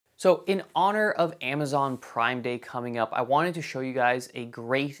So in honor of Amazon Prime Day coming up, I wanted to show you guys a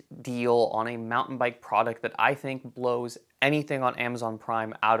great deal on a mountain bike product that I think blows anything on Amazon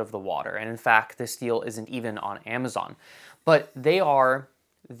Prime out of the water. And in fact, this deal isn't even on Amazon, but they are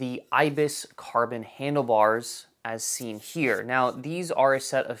the Ibis carbon handlebars as seen here. Now, these are a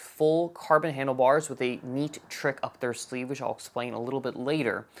set of full carbon handlebars with a neat trick up their sleeve, which I'll explain a little bit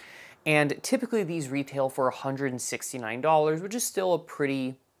later. And typically these retail for $169, which is still a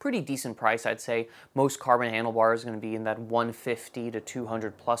pretty decent price, I'd say. Most carbon handlebars are going to be in that $150 to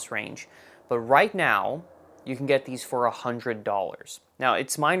 $200 plus range. But right now, you can get these for $100. Now,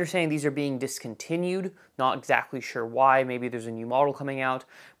 it's my understanding these are being discontinued. Not exactly sure why. Maybe there's a new model coming out.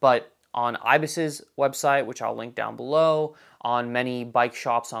 But on Ibis's website, which I'll link down below, on many bike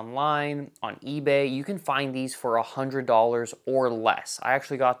shops online, on eBay, you can find these for $100 or less. I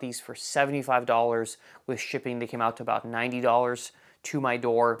actually got these for $75 with shipping. They came out to about $90 to my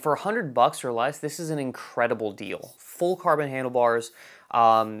door. For $100 or less, this is an incredible deal. Full carbon handlebars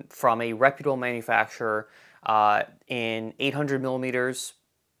from a reputable manufacturer in 800 millimeters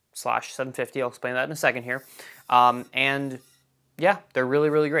 / 750. I'll explain that in a second here. And yeah, they're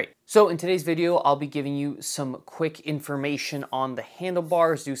really great. So in today's video, I'll be giving you some quick information on the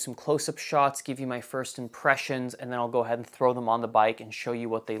handlebars, do some close-up shots, give you my first impressions, and then I'll go ahead and throw them on the bike and show you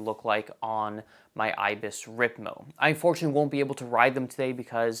what they look like on my Ibis Ripmo. I unfortunately won't be able to ride them today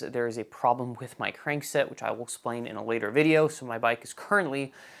because there is a problem with my crankset, which I will explain in a later video. So my bike is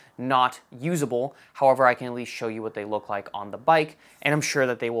currently not usable. However, I can at least show you what they look like on the bike, and I'm sure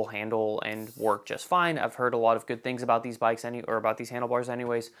that they will handle and work just fine. I've heard a lot of good things about these bikes or about these handlebars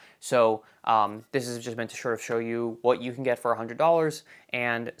anyways. So this is just meant to sort of show you what you can get for $100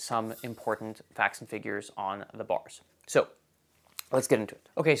 and some important facts and figures on the bars. So let's get into it.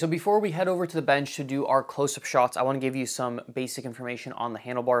 Okay, so before we head over to the bench to do our close-up shots, I want to give you some basic information on the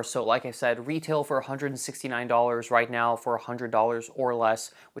handlebars. So like I said, retail for $169 right now for $100 or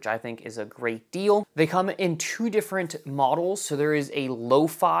less, which I think is a great deal. They come in two different models. So there is a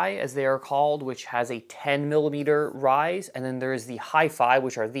LoFi, as they are called, which has a 10 millimeter rise, and then there is the HiFi,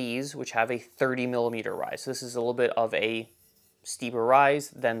 which are these, which have a 30 millimeter rise. So this is a little bit of a steeper rise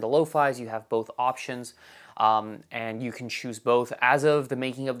than the LoFis. You have both options. And you can choose both. As of the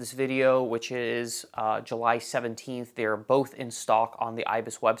making of this video, which is July 17th, they're both in stock on the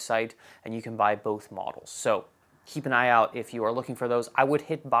Ibis website, and you can buy both models. So keep an eye out if you are looking for those. I would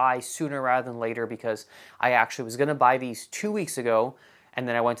hit buy sooner rather than later because I actually was going to buy these 2 weeks ago, and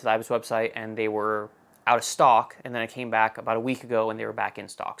then I went to the Ibis website and they were out of stock, and then I came back about a week ago and they were back in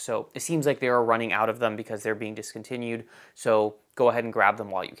stock. So it seems like they are running out of them because they're being discontinued. So go ahead and grab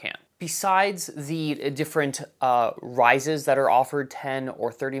them while you can. Besides the different rises that are offered, 10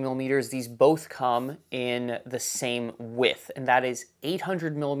 or 30 millimeters, these both come in the same width, and that is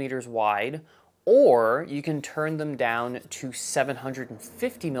 800 millimeters wide, or you can turn them down to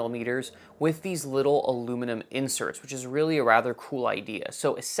 750 millimeters with these little aluminum inserts, which is really a rather cool idea.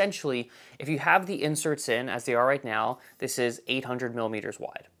 So essentially, if you have the inserts in, as they are right now, this is 800 millimeters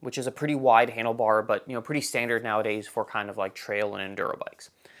wide, which is a pretty wide handlebar, but pretty standard nowadays for kind of like trail and enduro bikes.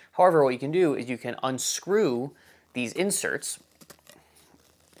 However, what you can do is you can unscrew these inserts.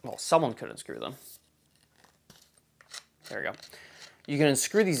 Well, someone could unscrew them. There we go. You can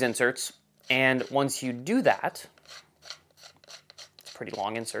unscrew these inserts, and once you do that, it's a pretty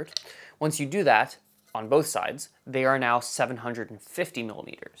long insert. Once you do that on both sides, they are now 750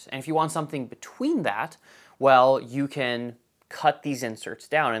 millimeters. And if you want something between that, well, you can cut these inserts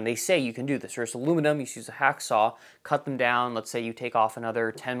down, and they say you can do this. There's aluminum, you use a hacksaw, cut them down. Let's say you take off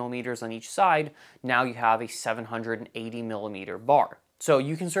another 10 millimeters on each side. Now you have a 780 millimeter bar. So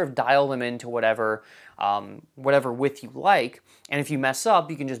you can sort of dial them into whatever width you like, and if you mess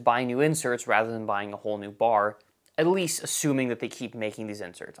up, you can just buy new inserts rather than buying a whole new bar, at least assuming that they keep making these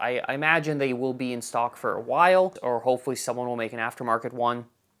inserts. I imagine they will be in stock for a while, or hopefully someone will make an aftermarket one.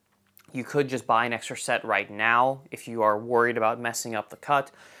 You could just buy an extra set right now if you are worried about messing up the cut.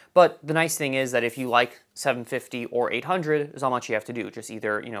 But the nice thing is that if you like 750 or 800, there's not much you have to do. Just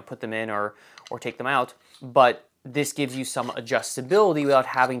either put them in or take them out. But this gives you some adjustability without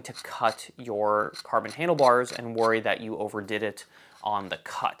having to cut your carbon handlebars and worry that you overdid it on the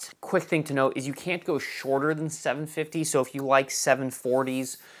cut. Quick thing to note is you can't go shorter than 750. So if you like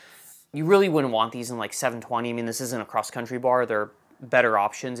 740s, you really wouldn't want these in like 720. I mean, this isn't a cross-country bar. They're better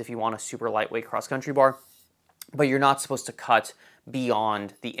options if you want a super lightweight cross-country bar, but you're not supposed to cut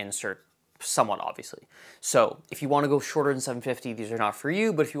beyond the insert somewhat obviously. So if you want to go shorter than 750, these are not for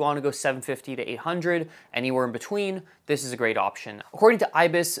you, but if you want to go 750 to 800, anywhere in between, this is a great option. According to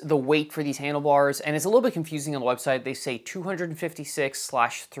Ibis, the weight for these handlebars, and it's a little bit confusing on the website, they say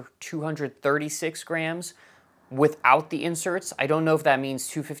 256/236 grams without the inserts. I don't know if that means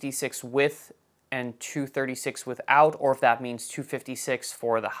 256 with and 236 without, or if that means 256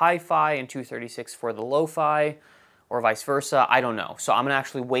 for the HiFi and 236 for the LoFi, or vice versa. I don't know. So I'm gonna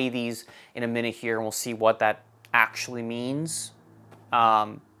actually weigh these in a minute here and we'll see what that actually means.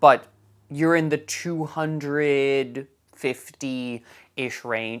 But you're in the 250-ish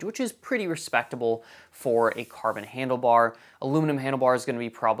range, which is pretty respectable for a carbon handlebar. Aluminum handlebar is gonna be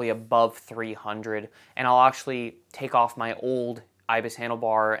probably above 300, and I'll actually take off my old Ibis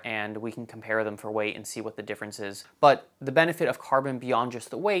handlebar and we can compare them for weight and see what the difference is. But the benefit of carbon beyond just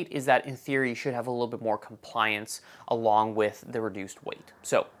the weight is that in theory you should have a little bit more compliance along with the reduced weight.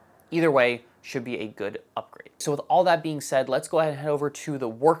 So either way should be a good upgrade. So with all that being said, let's go ahead and head over to the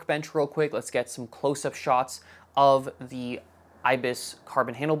workbench real quick. Let's get some close-up shots of the Ibis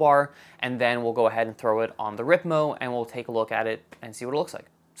carbon handlebar, and then we'll go ahead and throw it on the Ripmo and we'll take a look at it and see what it looks like.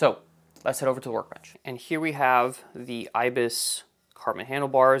 So let's head over to the workbench. And here we have the Ibis carbon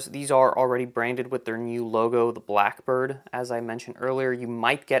handlebars. These are already branded with their new logo, the Blackbird. As I mentioned earlier, you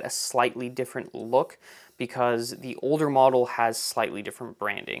might get a slightly different look because the older model has slightly different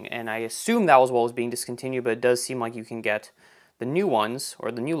branding. And I assume that was what was being discontinued, but it does seem like you can get the new ones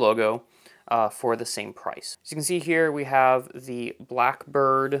or the new logo for the same price. As you can see here, we have the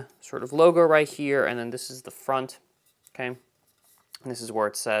Blackbird sort of logo right here, and then this is the front, okay? And this is where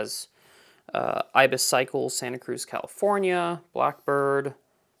it says Ibis Cycles, Santa Cruz, California, Blackbird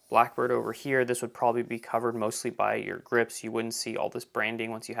over here. This would probably be covered mostly by your grips. You wouldn't see all this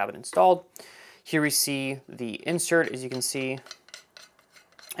branding once you have it installed. Here we see the insert, as you can see,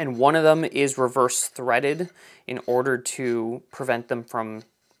 and one of them is reverse threaded in order to prevent them from,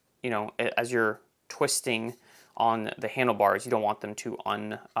 you know, as you're twisting on the handlebars, you don't want them to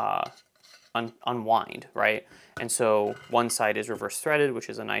unwind, right? And so one side is reverse threaded, which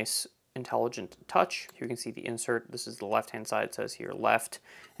is a nice intelligent touch. Here you can see the insert. This is the left-hand side. It says here left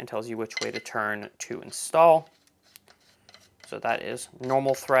and tells you which way to turn to install. So that is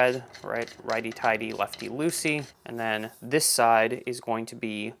normal thread, right? Righty-tighty, lefty-loosey. And then this side is going to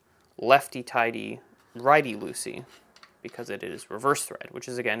be lefty-tighty, righty-loosey because it is reverse thread, which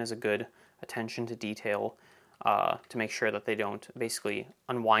is, again, is a good attention to detail to make sure that they don't basically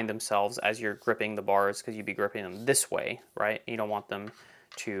unwind themselves as you're gripping the bars, because you'd be gripping them this way, right? You don't want them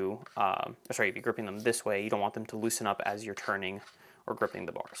to, if you're gripping them this way, you don't want them to loosen up as you're turning or gripping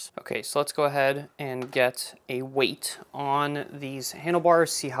the bars. Okay, so let's go ahead and get a weight on these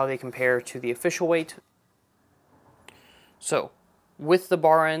handlebars, see how they compare to the official weight. So with the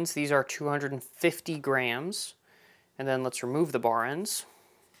bar ends, these are 250 grams, and then let's remove the bar ends.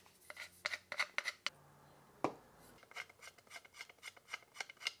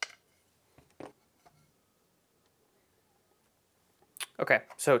 Okay,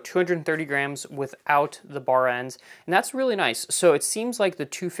 so 230 grams without the bar ends, and that's really nice. So it seems like the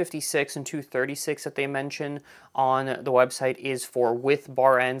 256 and 236 that they mention on the website is for with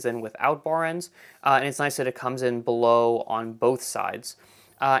bar ends and without bar ends, and it's nice that it comes in below on both sides.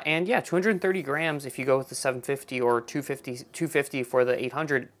 And yeah, 230 grams if you go with the 750 or 250 for the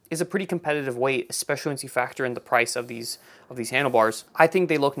 800 is a pretty competitive weight, especially once you factor in the price of these handlebars. I think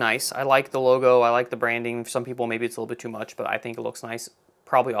they look nice. I like the logo. I like the branding. For some people, maybe it's a little bit too much, but I think it looks nice.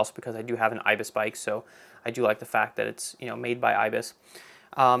 Probably also because I do have an Ibis bike, so I do like the fact that it's, you know, made by Ibis.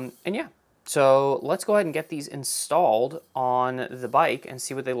 And yeah, so let's go ahead and get these installed on the bike and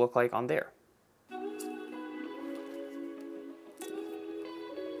see what they look like on there.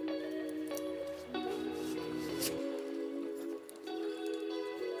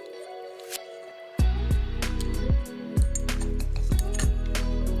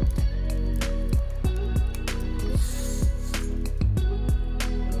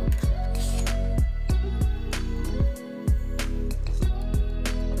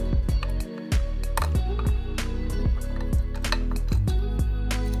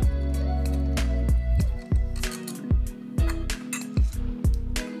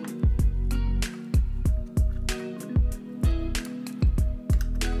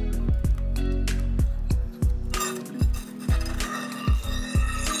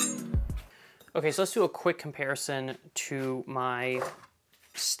 Okay, so let's do a quick comparison to my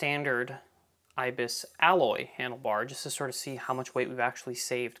standard Ibis alloy handlebar, just to sort of see how much weight we've actually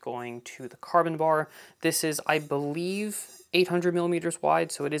saved going to the carbon bar. This is, I believe, 800 millimeters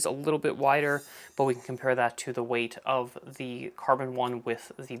wide, so it is a little bit wider, but we can compare that to the weight of the carbon one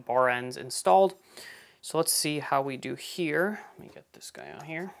with the bar ends installed. So let's see how we do here. Let me get this guy on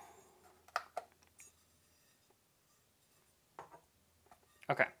here.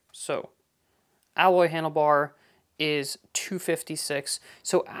 Okay, so alloy handlebar is 256.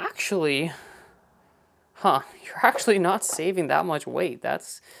 So actually, you're actually not saving that much weight.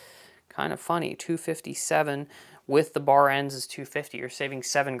 That's kind of funny. 257 with the bar ends is 250. You're saving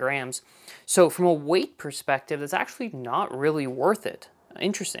 7 grams. So from a weight perspective, that's actually not really worth it.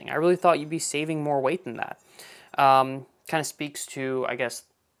 Interesting. I really thought you'd be saving more weight than that. Kind of speaks to, I guess,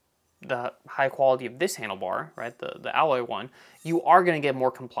 the high quality of this handlebar, right? The alloy one. You are going to get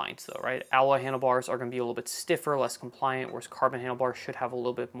more compliance though, right? Alloy handlebars are going to be a little bit stiffer, less compliant, whereas carbon handlebars should have a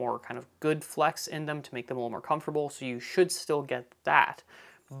little bit more kind of good flex in them to make them a little more comfortable. So you should still get that.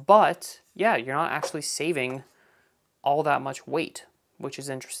 But yeah, you're not actually saving all that much weight, which is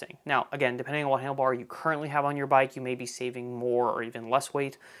interesting. Now, again, depending on what handlebar you currently have on your bike, you may be saving more or even less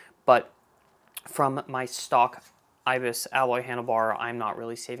weight. But from my stock Ibis alloy handlebar, I'm not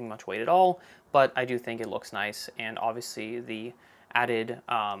really saving much weight at all, but I do think it looks nice, and obviously the added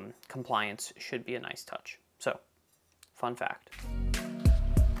compliance should be a nice touch. So, fun fact.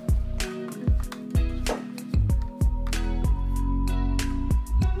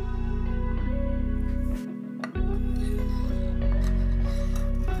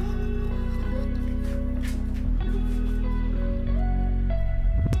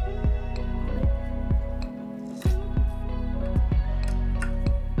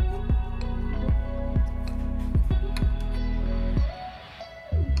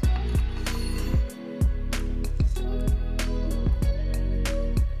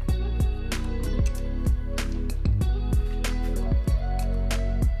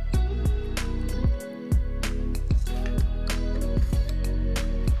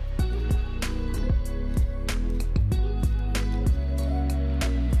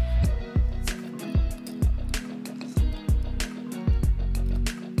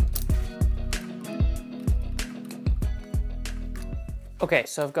 Okay,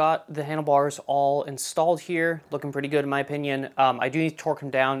 so I've got the handlebars all installed here, looking pretty good in my opinion. I do need to torque them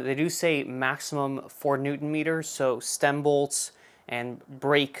down. They do say maximum 4 Newton meters, so stem bolts and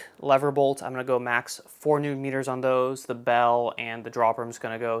brake lever bolt, I'm gonna go max 4 Newton meters on those. The bell and the dropper, I'm just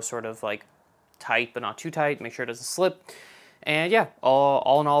gonna go sort of like tight, but not too tight, make sure it doesn't slip. And yeah,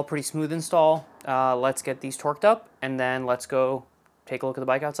 all in all, pretty smooth install. Let's get these torqued up, and then let's go take a look at the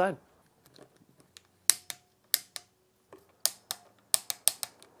bike outside.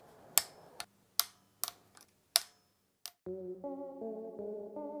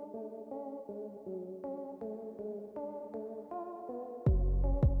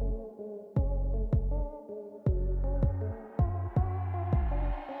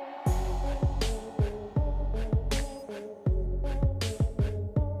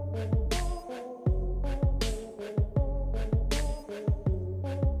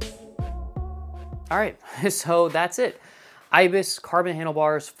 All right, so that's it. Ibis carbon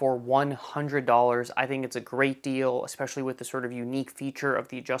handlebars for $100. I think it's a great deal, especially with the sort of unique feature of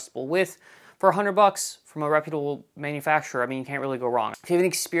the adjustable width. For $100 from a reputable manufacturer, I mean, you can't really go wrong. If you have any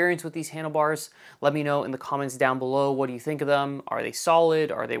experience with these handlebars, let me know in the comments down below. What do you think of them? Are they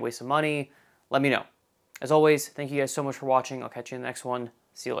solid? Are they a waste of money? Let me know. As always, thank you guys so much for watching. I'll catch you in the next one.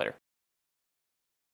 See you later.